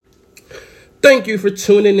Thank you for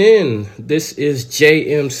tuning in. This is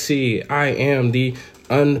JMC. I am the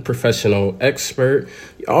Unprofessional expert.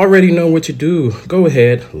 You already know what to do. Go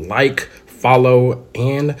ahead, like, follow,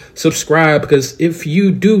 and subscribe, because if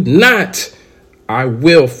you do not, I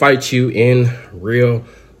will fight you in real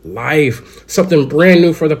life. Something brand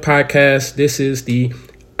new for the podcast. This is the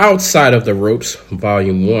Outside of the Ropes,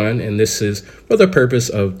 Volume 1, and this is for the purpose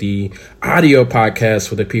of the audio podcast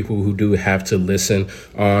for the people who do have to listen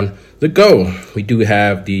on the go. We do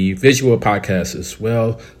have the visual podcast as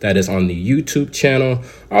well. That is on the YouTube channel.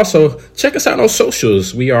 Also, check us out on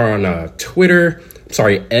socials. We are on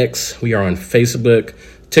X. We are on Facebook,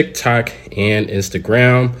 TikTok, and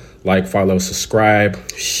Instagram. Like, follow, subscribe,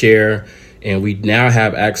 share, and we now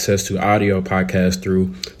have access to audio podcasts through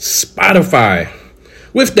Spotify.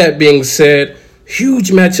 With that being said, huge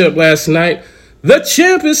matchup last night. The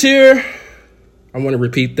champ is here. I want to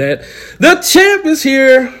repeat that. The champ is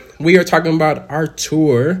here. We are talking about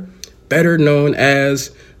Artur, better known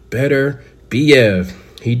as Beterbiev.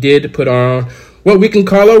 He did put on what we can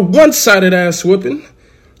call a one-sided ass whooping.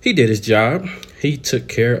 He did his job. He took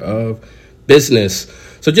care of business.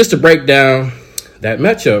 So just to break down that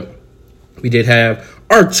matchup, we did have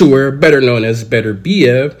Artur, better known as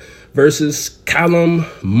Beterbiev, versus Callum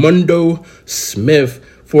Mundo Smith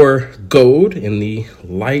for gold in the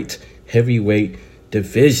light heavyweight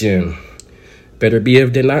division.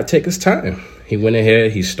 Beterbiev did not take his time. He went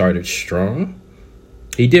ahead. He started strong.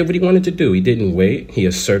 He did what he wanted to do. He didn't wait. He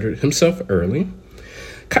asserted himself early.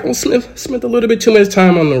 Callum Smith spent a little bit too much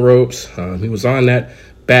time on the ropes. He was on that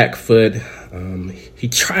back foot. He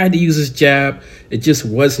tried to use his jab. It just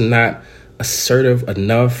was not assertive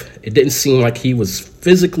enough. It didn't seem like he was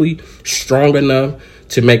physically strong enough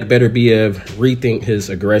to make Beterbiev rethink his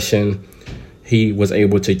aggression. He was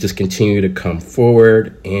able to just continue to come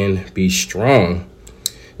forward and be strong.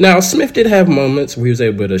 Now, Smith did have moments where he was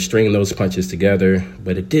able to string those punches together,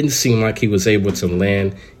 but it didn't seem like he was able to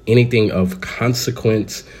land anything of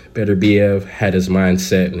consequence. Beterbiev had his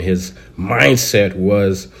mindset, and his mindset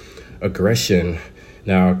was aggression.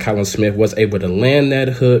 Now, Callum Smith was able to land that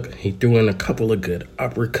hook. He threw in a couple of good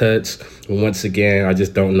uppercuts. And once again, I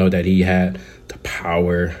just don't know that he had the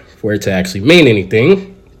power for it to actually mean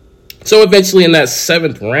anything. So eventually in that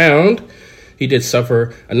 7th round, he did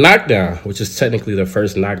suffer a knockdown, which is technically the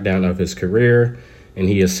first knockdown of his career. And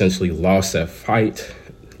he essentially lost that fight,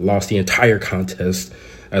 lost the entire contest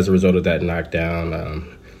as a result of that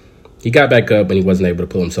knockdown. He got back up and he wasn't able to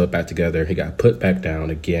pull himself back together. He got put back down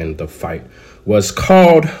again. The fight was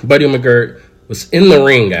called. Buddy McGirt was in the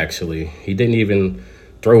ring, actually. He didn't even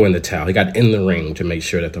throw in the towel. He got in the ring to make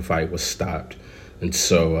sure that the fight was stopped. And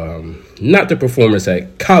so not the performance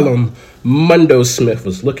that Callum Mundo Smith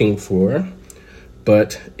was looking for,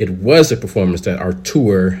 but it was a performance that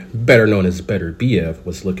Artur, better known as Beterbiev,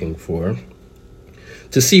 was looking for.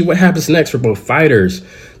 To see what happens next for both fighters,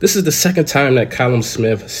 this is the second time that Callum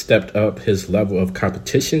Smith stepped up his level of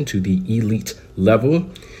competition to the elite level.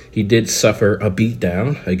 He did suffer a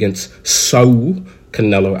beatdown against Saul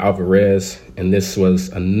Canelo Alvarez, and this was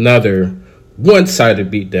another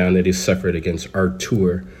one-sided beatdown that he suffered against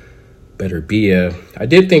Artur Beterbiev. I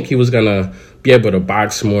did think he was going to be able to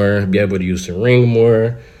box more, be able to use the ring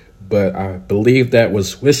more, but I believe that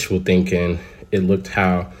was wishful thinking. It looked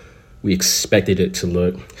how we expected it to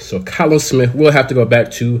look. So Callum Smith will have to go back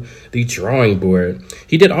to the drawing board.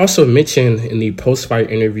 He did also mention in the post-fight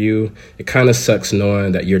interview, it kind of sucks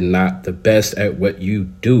knowing that you're not the best at what you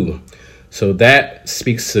do. So that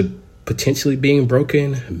speaks to potentially being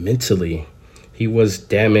broken mentally. He was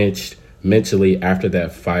damaged mentally after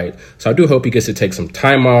that fight. So I do hope he gets to take some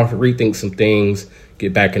time off, rethink some things,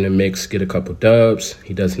 get back in the mix, get a couple dubs.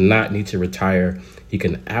 He does not need to retire. He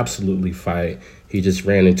can absolutely fight. He just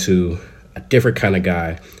ran into a different kind of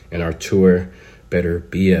guy in Artur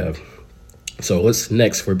Beterbiev. So what's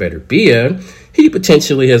next for Beterbiev? He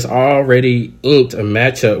potentially has already inked a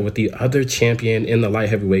matchup with the other champion in the light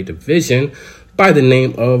heavyweight division by the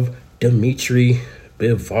name of Dimitri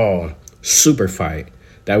Bivol. Super fight.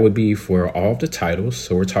 That would be for all of the titles.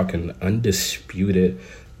 So we're talking undisputed.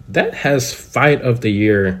 That has fight of the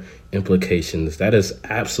year implications. That is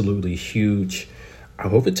absolutely huge. I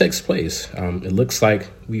hope it takes place. It looks like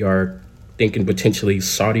we are thinking potentially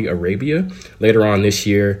Saudi Arabia later on this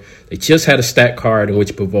year. They just had a stat card in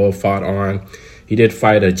which Bivol fought on. He did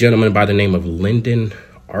fight a gentleman by the name of Lyndon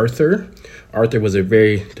Arthur. Arthur was a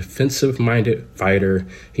very defensive-minded fighter.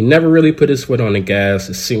 He never really put his foot on the gas.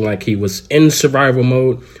 It seemed like he was in survival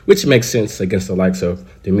mode, which makes sense against the likes of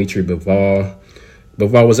Dimitri Bivol.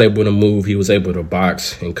 Bivol was able to move. He was able to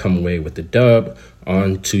box and come away with the dub.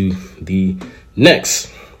 On to the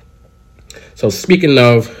next. So speaking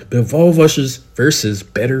of Bivol versus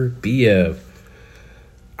Beterbiev,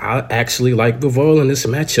 I actually like Bivol in this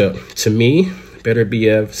matchup. To me,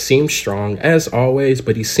 Beterbiev seems strong as always,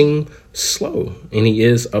 but he seemed slow, and he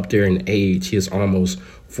is up there in age. He is almost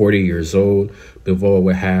 40 years old. Bivol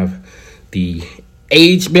would have the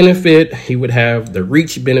age benefit. He would have the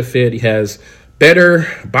reach benefit. He has better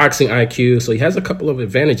boxing IQ, so he has a couple of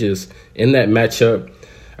advantages in that matchup.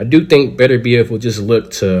 I do think Beterbiev will just look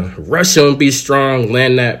to rush him, be strong,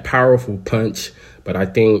 land that powerful punch, but I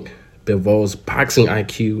think Bivol's boxing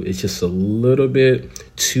IQ is just a little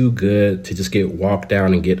bit too good to just get walked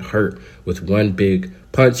down and get hurt with one big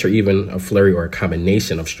punch or even a flurry or a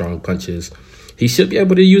combination of strong punches. He should be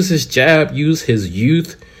able to use his jab, use his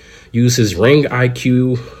youth, use his ring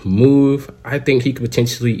IQ, move. I think he could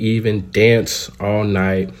potentially even dance all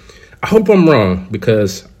night. I hope I'm wrong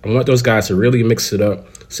because I want those guys to really mix it up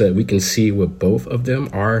so that we can see what both of them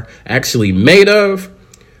are actually made of.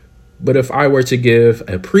 But if I were to give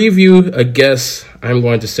a preview, a guess, I'm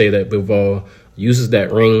going to say that Bivol uses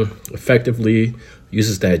that ring effectively,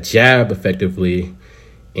 uses that jab effectively,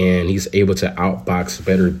 and he's able to outbox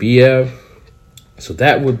Beterbiev. So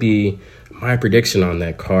that would be my prediction on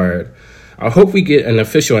that card. I hope we get an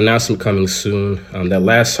official announcement coming soon. That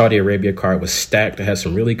last Saudi Arabia card was stacked. It has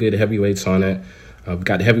some really good heavyweights on it. We've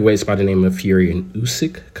got heavyweights by the name of Fury and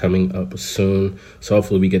Usyk coming up soon. So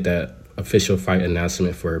hopefully we get that official fight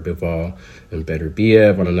announcement for Bivol and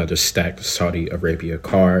Beterbiev on another stacked Saudi Arabia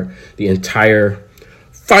card. The entire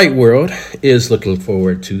fight world is looking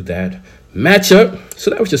forward to that matchup.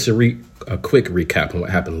 So that was just a quick recap on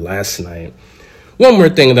what happened last night. One more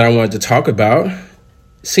thing that I wanted to talk about.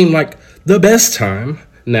 It seemed like the best time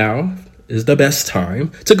now is the best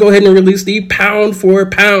time to go ahead and release the pound for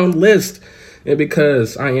pound list. And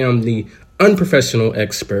because I am the unprofessional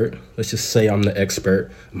expert, let's just say I'm the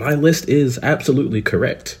expert, my list is absolutely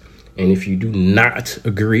correct. And if you do not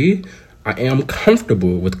agree, I am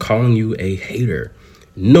comfortable with calling you a hater.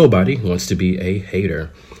 Nobody wants to be a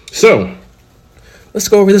hater. So let's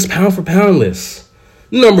go over this pound for pound list.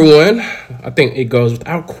 Number one, I think it goes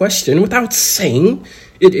without question, without saying,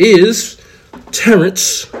 it is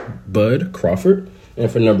Terrence Bud Crawford.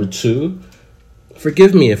 And for number two,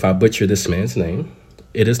 forgive me if I butcher this man's name.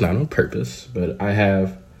 It is not on purpose, but I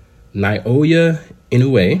have Naoya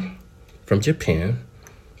Inoue from Japan,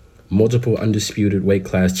 multiple undisputed weight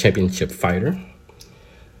class championship fighter.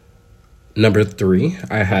 Number three,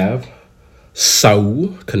 I have Saul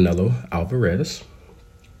Canelo Alvarez.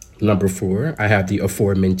 Number four, I have the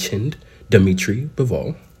aforementioned Dimitri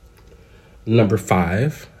Bivol. Number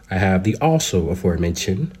five, I have the also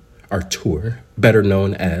aforementioned Artur, better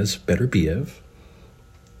known as Beterbiev.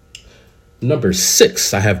 Number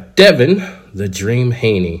six, I have Devin, the Dream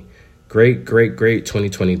Haney. Great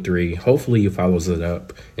 2023. Hopefully he follows it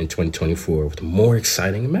up in 2024 with more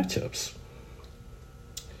exciting matchups.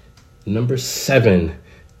 Number seven,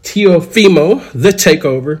 Teofimo, the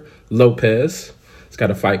Takeover, Lopez. He's got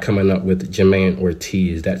a fight coming up with Jermaine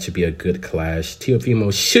Ortiz. That should be a good clash.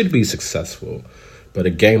 Teofimo should be successful, but a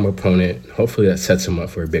game opponent. Hopefully that sets him up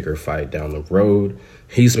for a bigger fight down the road.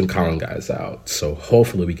 He's been calling guys out, so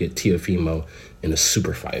hopefully we get Teofimo in a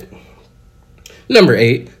super fight. Number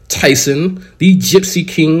eight, Tyson, the Gypsy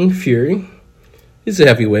King Fury. He's a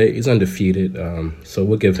heavyweight. He's undefeated, so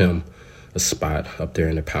we'll give him a spot up there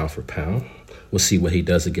in the pound for pound. We'll see what he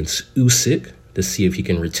does against Usyk to see if he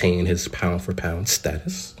can retain his pound for pound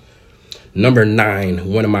status. Number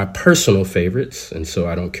nine, one of my personal favorites, and so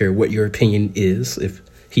I don't care what your opinion is, if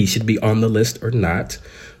he should be on the list or not,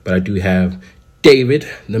 but I do have David,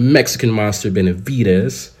 the Mexican monster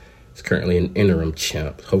Benavidez. He's currently an interim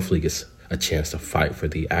champ. Hopefully gets a chance to fight for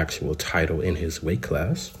the actual title in his weight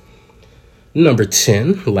class. Number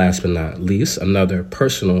 10, last but not least, another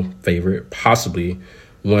personal favorite, possibly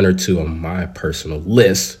one or two on my personal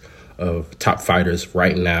list of top fighters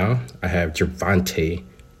right now. I have Gervonta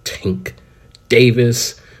Tank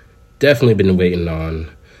Davis. Definitely been waiting on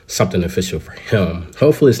something official for him.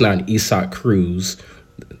 Hopefully it's not Isaac Cruz,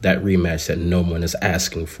 that rematch that no one is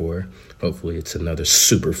asking for. Hopefully it's another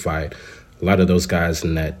super fight. A lot of those guys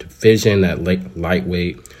in that division, that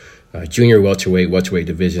lightweight, junior welterweight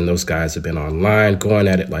division, those guys have been online going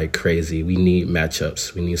at it like crazy. We need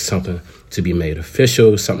matchups. We need something to be made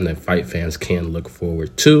official, something that fight fans can look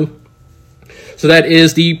forward to. So that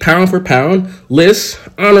is the pound for pound list.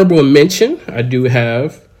 Honorable mention, I do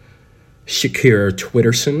have Shakir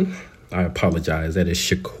Twitterson. I apologize. That is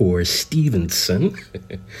Shakur Stevenson.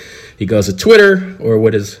 He goes to Twitter, or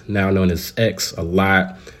what is now known as X, a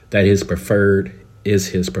lot. That is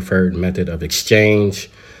his preferred method of exchange.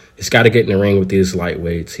 He's got to get in the ring with these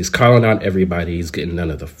lightweights. He's calling out everybody. He's getting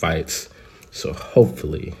none of the fights. So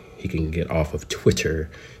hopefully he can get off of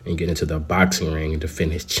Twitter and get into the boxing ring and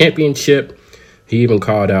defend his championship. He even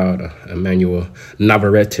called out Emmanuel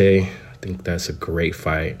Navarrete. I think that's a great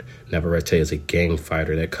fight. Navarrete is a gang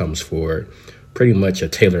fighter that comes forward. Pretty much a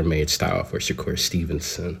tailor-made style for Shakur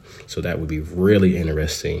Stevenson. So that would be really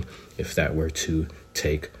interesting if that were to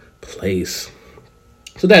take place.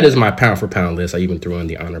 So that is my pound-for-pound list. I even threw in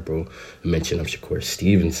the honorable mention of Shakur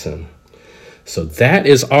Stevenson. So that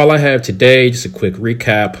is all I have today. Just a quick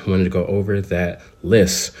recap. I wanted to go over that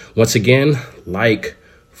list. Once again, like,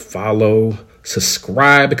 follow,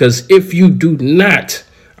 subscribe, because if you do not,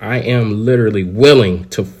 I am literally willing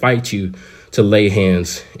to fight you to lay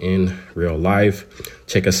hands in real life.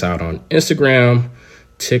 Check us out on Instagram,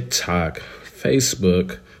 TikTok,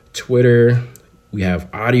 Facebook, Twitter. We have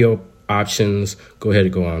audio options. Go ahead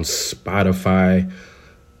and go on Spotify.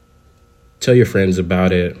 Tell your friends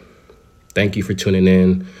about it. Thank you for tuning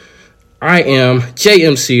in. I am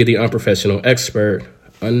JMC, the Unprofessional Expert.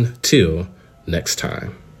 Until next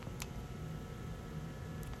time.